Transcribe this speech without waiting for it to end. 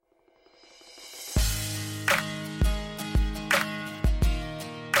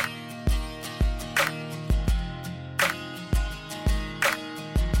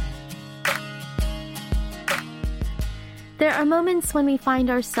There are moments when we find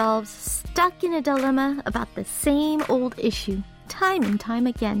ourselves stuck in a dilemma about the same old issue, time and time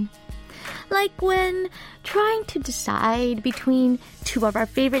again. Like when trying to decide between two of our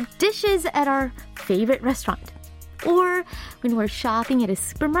favorite dishes at our favorite restaurant. Or when we're shopping at a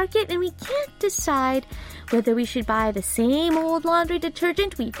supermarket and we can't decide whether we should buy the same old laundry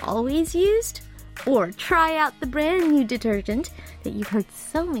detergent we've always used, or try out the brand new detergent that you've heard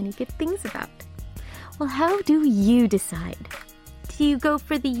so many good things about. Well, how do you decide? Do you go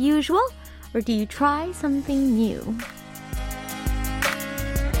for the usual, or do you try something new?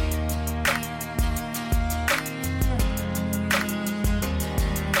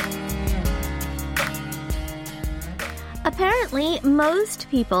 Apparently, most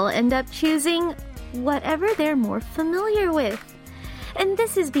people end up choosing whatever they're more familiar with. And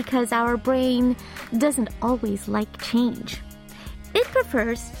this is because our brain doesn't always like change. It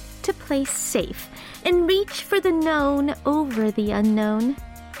prefers to play safe and reach for the known over the unknown.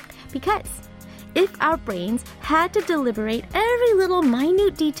 Because if our brains had to deliberate every little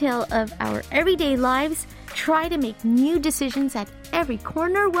minute detail of our everyday lives, try to make new decisions at every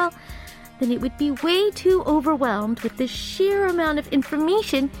corner, well, then it would be way too overwhelmed with the sheer amount of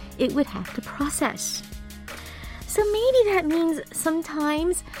information it would have to process. So maybe that means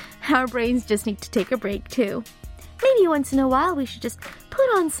sometimes our brains just need to take a break too. Maybe once in a while we should just put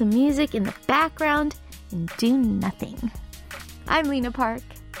on some music in the background and do nothing. I'm Lena Park,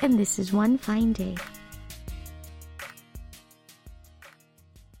 and this is One Fine Day.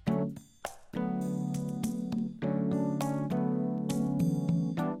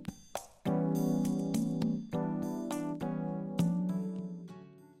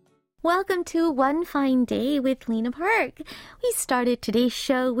 Welcome to One Fine Day with Lena Park. We started today's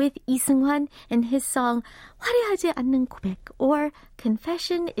show with Lee Seung-hwan and his song 화려하지 않는 고백, or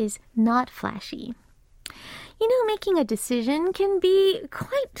Confession is Not Flashy. You know, making a decision can be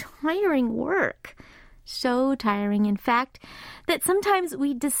quite tiring work. So tiring, in fact, that sometimes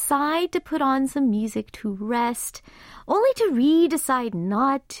we decide to put on some music to rest, only to re-decide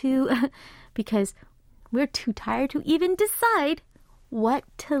not to, because we're too tired to even decide what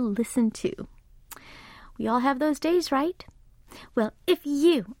to listen to. We all have those days, right? Well, if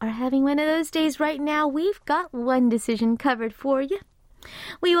you are having one of those days right now, we've got one decision covered for you.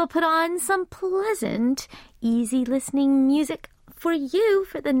 We will put on some pleasant, easy listening music for you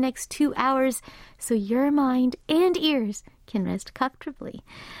for the next 2 hours so your mind and ears can rest comfortably.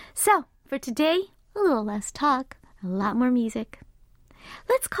 So, for today, a little less talk, a lot more music.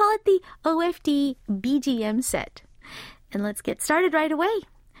 Let's call it the OFD BGM set. And let's get started right away.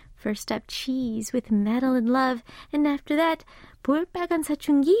 First up, Cheese with Metal in Love. And after that, 볼빨간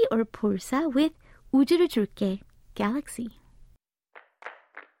사춘기 or 볼사 with 우주를 줄게, Galaxy.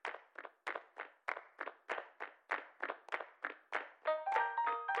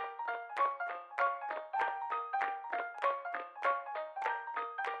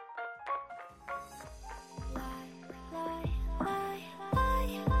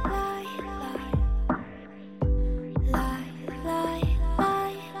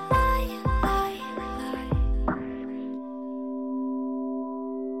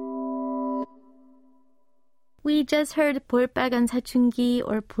 We just heard 볼빨간 사춘기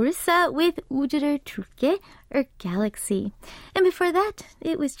or 볼사 with 우주를 줄게 or Galaxy. And before that,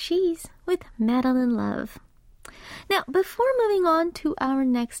 it was Cheese with Metal in Love. Now, before moving on to our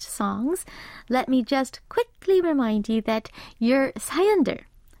next songs, let me just quickly remind you that your 사연들,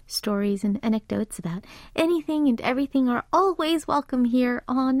 stories and anecdotes about anything and everything, are always welcome here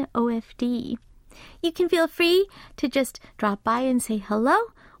on OFD. You can feel free to just drop by and say hello,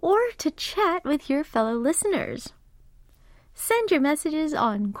 or to chat with your fellow listeners. Send your messages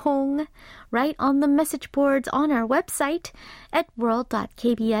on Kong, right on the message boards on our website at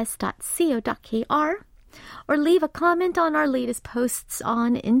world.kbs.co.kr, or leave a comment on our latest posts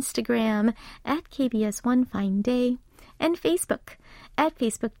on Instagram at KBS One Fine Day and Facebook at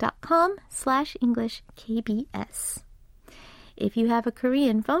facebook.com/EnglishKBS. If you have a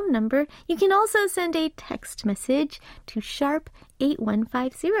Korean phone number, you can also send a text message to sharp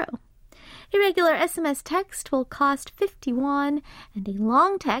 8150. A regular SMS text will cost 50 won, and a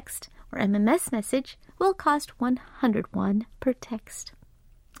long text or MMS message will cost 100 won per text.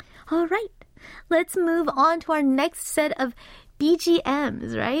 All right, let's move on to our next set of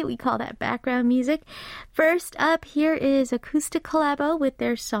BGMs, right? We call that background music. First up, here is acoustic collabo with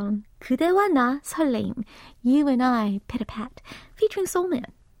their song 그대와 나 설레임, You and I, Pit-a-Pat, featuring Soulman.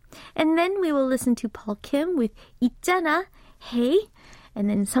 And then we will listen to Paul Kim with 있잖아, Hey, and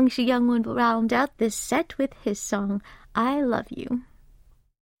then Sung Si-young will round out this set with his song I Love You.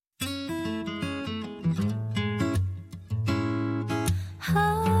 You're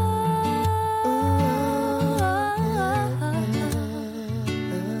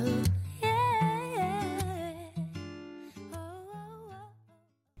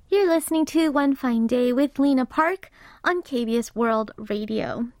listening to One Fine Day with Lena Park on KBS World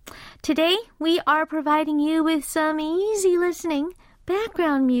Radio. Today, we are providing you with some easy listening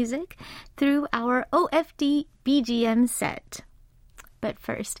background music through our OFD BGM set. But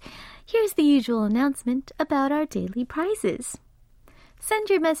first, here's the usual announcement about our daily prizes.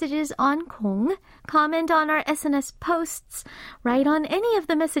 Send your messages on Kong, comment on our SNS posts, write on any of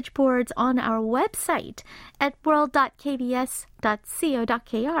the message boards on our website at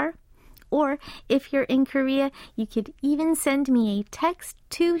world.kbs.co.kr, or if you're in Korea, you could even send me a text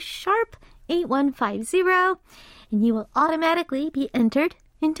to sharp 8150, and you will automatically be entered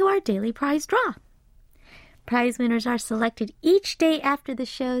into our daily prize draw. Prize winners are selected each day after the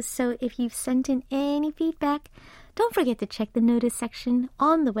show, so if you've sent in any feedback, don't forget to check the notice section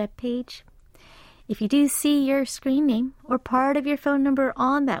on the webpage. If you do see your screen name or part of your phone number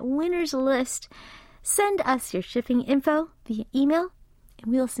on that winner's list, send us your shipping info via email,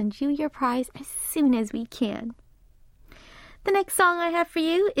 and we'll send you your prize as soon as we can. The next song I have for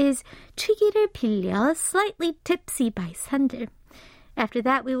you is 취기를 빌려 Slightly Tipsy by Sander. After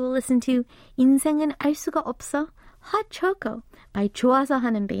that, we will listen to 인생은 알 수가 없어 Hot Choco by 좋아서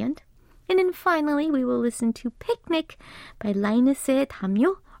하는 band. And then finally, we will listen to Picnic by Linus의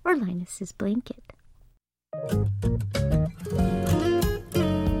담요 or Linus's Blanket.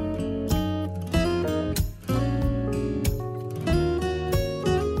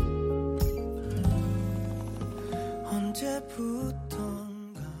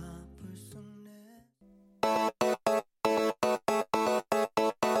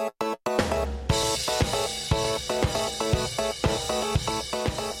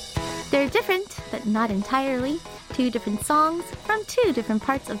 They're different, but not entirely. Two different songs from two different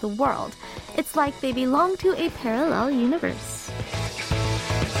parts of the world. It's like they belong to a parallel universe.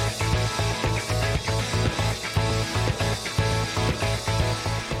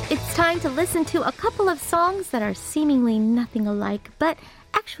 It's time to listen to a couple of songs that are seemingly nothing alike, but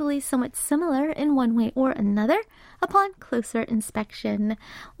actually somewhat similar in one way or another upon closer inspection.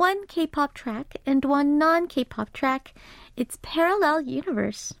 One K-pop track and one non-K-pop track. It's parallel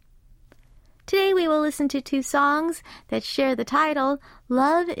universe. Today we will listen to two songs that share the title,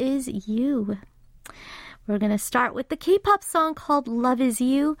 Love Is You. We're going to start with the K-pop song called Love Is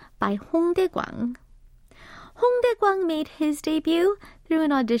You by Hong Dae-kwang. Hong Dae-kwang made his debut through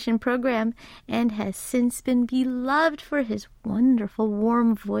an audition program and has since been beloved for his wonderful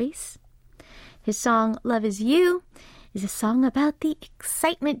warm voice. His song Love Is You is a song about the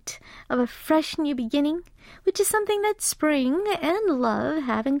excitement of a fresh new beginning, which is something that spring and love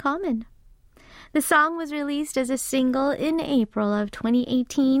have in common. The song was released as a single in April of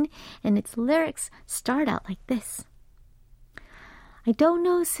 2018, and its lyrics start out like this. I don't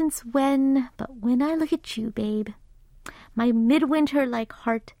know since when, but when I look at you, babe, my midwinter-like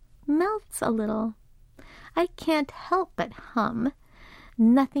heart melts a little. I can't help but hum.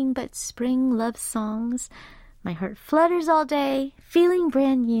 Nothing but spring love songs. My heart flutters all day, feeling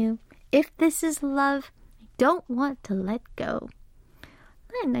brand new. If this is love, I don't want to let go.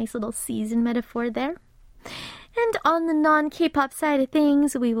 A nice little season metaphor there. And on the non-K-pop side of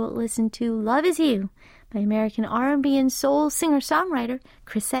things, we will listen to Love Is You by American R&B and soul singer-songwriter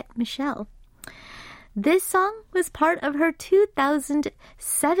Chrisette Michele. This song was part of her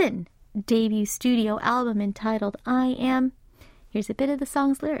 2007 debut studio album entitled I Am. Here's a bit of the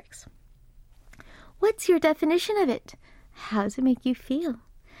song's lyrics. What's your definition of it? How does it make you feel?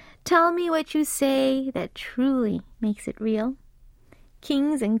 Tell me what you say that truly makes it real.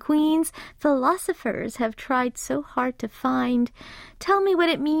 Kings and queens, philosophers have tried so hard to find. Tell me what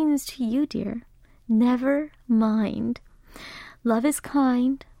it means to you, dear. Never mind. Love is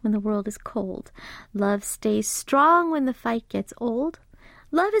kind when the world is cold. Love stays strong when the fight gets old.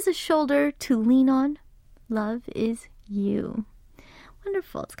 Love is a shoulder to lean on. Love is you.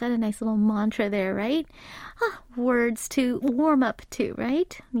 Wonderful. It's got a nice little mantra there, right? Words to warm up to,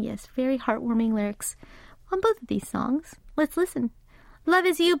 right? Yes, very heartwarming lyrics on both of these songs. Let's listen. Love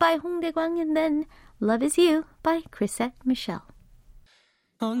Is You by Hong Dae-kwang, and then Love Is You by Chrisette Michele.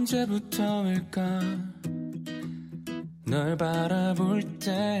 언제부터일까 널 바라볼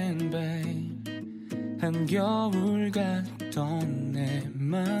땐 babe 한겨울 같던 내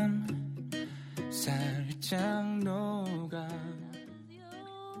맘 살짝 녹아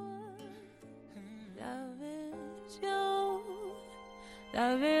Love is you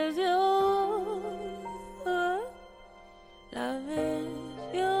Love is you Love is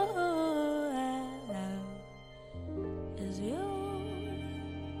you Love is you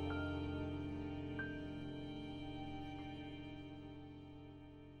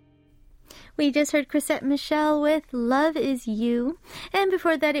We just heard Chrisette Michelle with Love Is You. And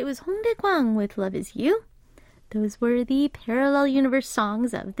before that, it was Hong Dae-kwang with Love Is You. Those were the parallel universe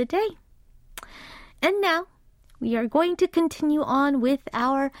songs of the day. And now, we are going to continue on with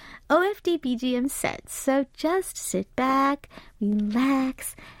our OFD BGM set. So just sit back,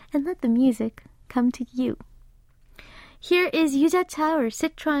 relax, and let the music come to you. Here is 유자차 or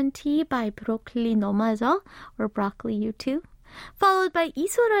Sichuan Tea by Broccoli 넘어져 or Broccoli U2, followed by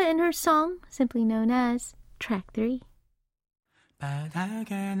이소라 and her song, simply known as Track 3.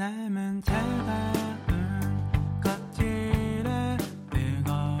 바닥에 남은 차가운 껍질에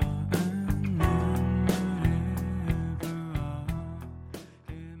뜨거운 눈물을 부어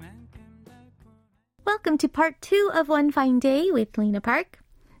그만큼 Welcome to part 2 of One Fine Day with Lena Park.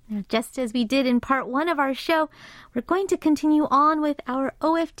 Now, just as we did in part 1 of our show, we're going to continue on with our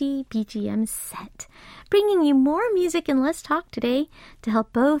OFD BGM set, bringing you more music and less talk today to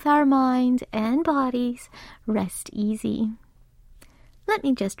help both our minds and bodies rest easy. Let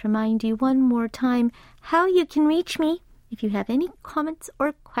me just remind you one more time how you can reach me if you have any comments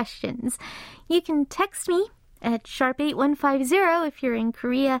or questions. You can text me at #8150 if you're in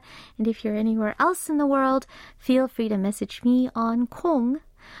Korea, and if you're anywhere else in the world, feel free to message me on Kong,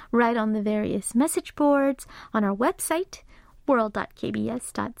 right on the various message boards on our website,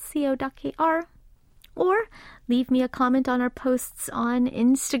 world.kbs.co.kr, or leave me a comment on our posts on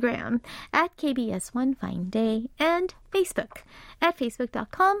Instagram at KBS One Fine Day and Facebook at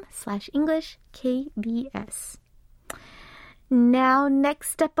facebook.com/EnglishKBS. Now,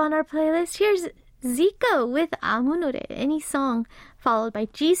 next up on our playlist, here's Zico with 아무 노래, any song, followed by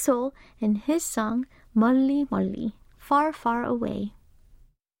Jisoo and his song 멀리 멀리, far far away.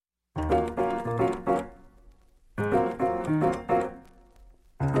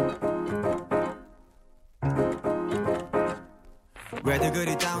 왜들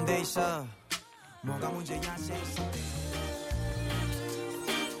그리 다운돼 있어 뭐가 문제야 say something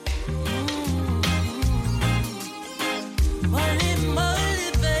멀리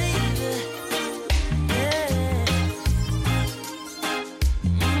멀리 baby yeah.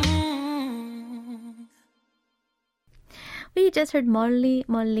 We just heard 멀리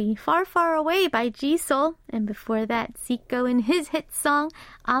멀리, far far away by Jisoo, and before that, Zico and his hit song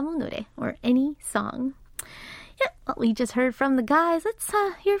아무 노래, or any song. Yeah, well, we just heard from the guys. Let's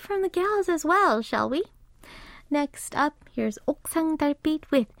hear from the gals as well, shall we? Next up, here's 옥상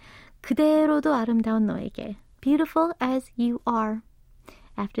달빛 with 그대로도 아름다운 너에게, beautiful as you are.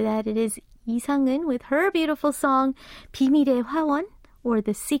 After that, it is 이상은 with her beautiful song 비밀의 화원, or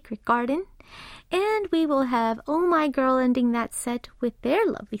The Secret Garden. And we will have Oh My Girl ending that set with their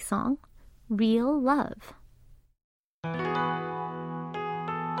lovely song, Real Love.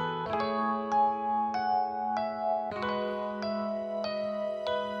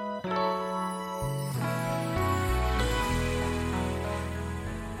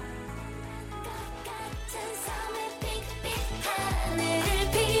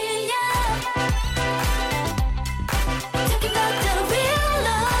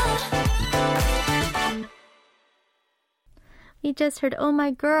 We just heard Oh My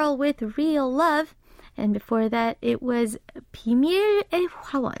Girl with Real Love, and before that it was 비밀의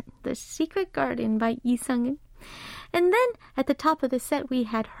화원, The Secret Garden by 이상은. And then at the top of the set we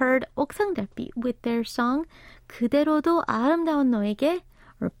had heard 옥상 달빛 with their song 그대로도 아름다운 너에게,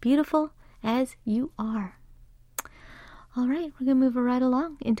 or beautiful as you are. Alright, we're going to move right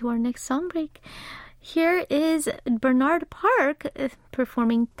along into our next song break. Here is Bernard Park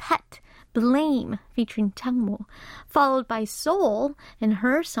performing Pet, Blame, featuring 창모, followed by Soul and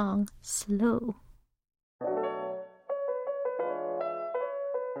her song Slow.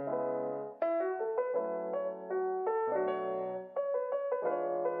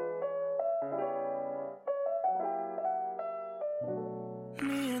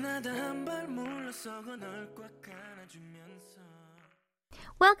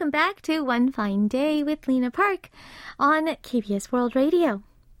 Welcome back to One Fine Day with Lena Park on KBS World Radio.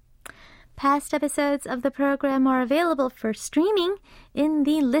 Past episodes of the program are available for streaming in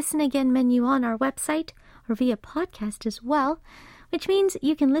the Listen Again menu on our website or via podcast as well, which means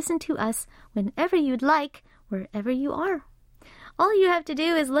you can listen to us whenever you'd like, wherever you are. All you have to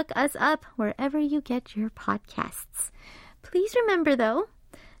do is look us up wherever you get your podcasts. Please remember, though,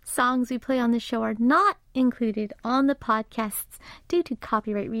 songs we play on the show are not included on the podcasts due to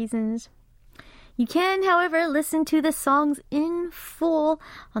copyright reasons. You can, however, listen to the songs in full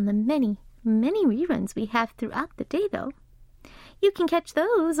on the many reruns we have throughout the day, though. You can catch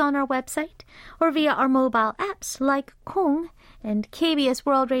those on our website or via our mobile apps like Kong and KBS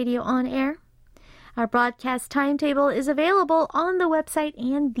World Radio On Air. Our broadcast timetable is available on the website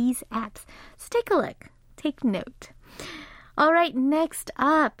and these apps. So take a look. Take note. All right, next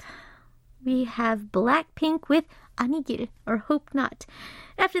up, we have Blackpink with 아니길 or Hope Not.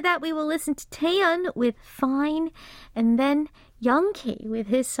 After that, we will listen to Taeyeon with Fine, and then Youngk with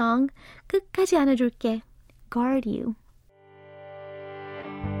his song 끝까지 안아줄게, Guard You.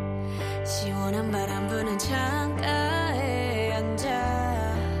 시원한 바람 부는 창가에 앉아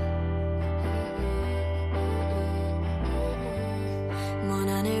먼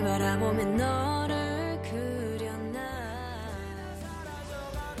하늘 바라보면 너를 그려놔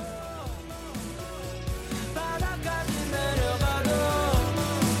바닥까지 내려가도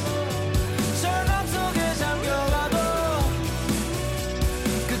절망 속에 잠겨가도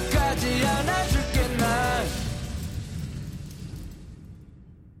끝까지 안아줄게 날.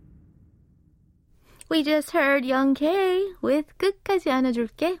 We just heard Youngk with 끝까지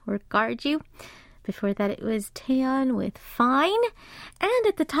안아줄게 or Guard You. Before that, it was Taeyeon with Fine. And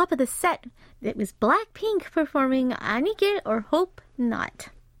at the top of the set, it was Blackpink performing 아니길 or Hope Not.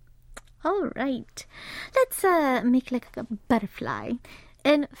 All right. Let's make like a butterfly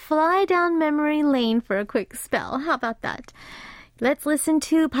and fly down memory lane for a quick spell. How about that? Let's listen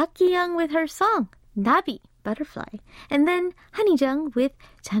to Park Gi-young with her song, 나비, Butterfly. And then 한희정 with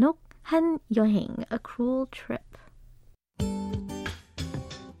잔혹한 여행, A Cruel Trip.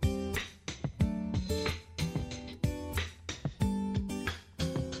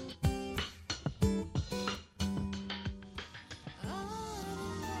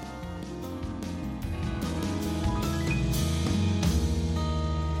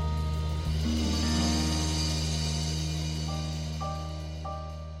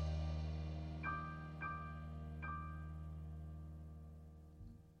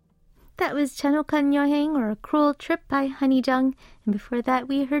 That was 잔혹한 여행 or A Cruel Trip by 한희정. And before that,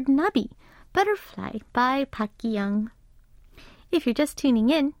 we heard 나비, Butterfly by Park Gi-young. If you're just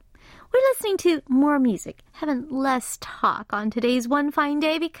tuning in, we're listening to more music, having less talk on today's One Fine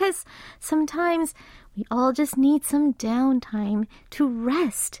Day because sometimes we all just need some downtime to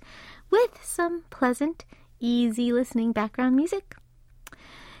rest with some pleasant, easy listening background music.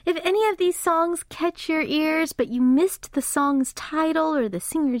 If any of these songs catch your ears, but you missed the song's title or the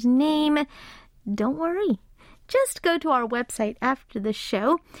singer's name, don't worry. Just go to our website after the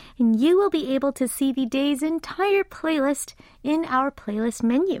show, and you will be able to see the day's entire playlist in our playlist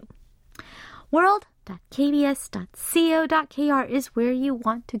menu. world.kbs.co.kr is where you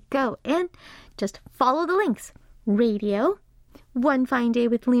want to go, and just follow the links. Radio, One Fine Day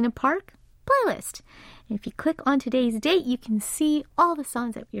with Lena Park, playlist. And if you click on today's date, you can see all the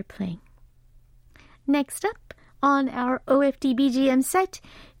songs that we're playing. Next up on our OFD BGM set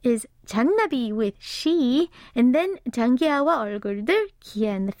is 잔나비 with She, and then 장기하와 얼굴들,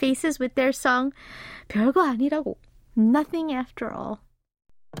 Kia and the Faces with their song 별거 아니라고, Nothing After All.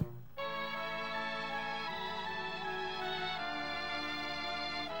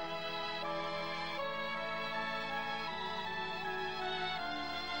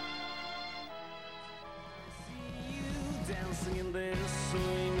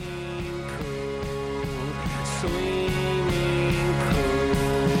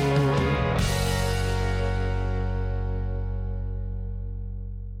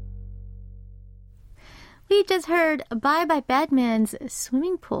 We just heard Bye by Badman's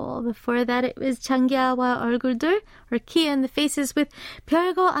Swimming Pool. Before that, it was 장기하와 얼굴들, or Kia and the Faces with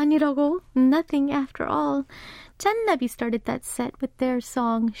별거 아니라고, Nothing After All. 잔나비 started that set with their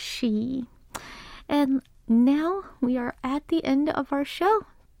song She. And now we are at the end of our show.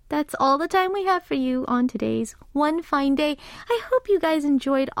 That's all the time we have for you on today's One Fine Day. I hope you guys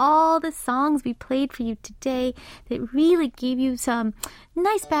enjoyed all the songs we played for you today that really gave you some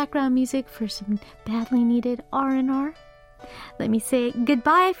nice background music for some badly needed R&R. Let me say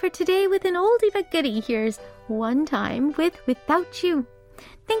goodbye for today with an oldie but goodie. Here's One Time with Without You.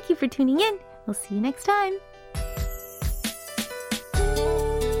 Thank you for tuning in. We'll see you next time.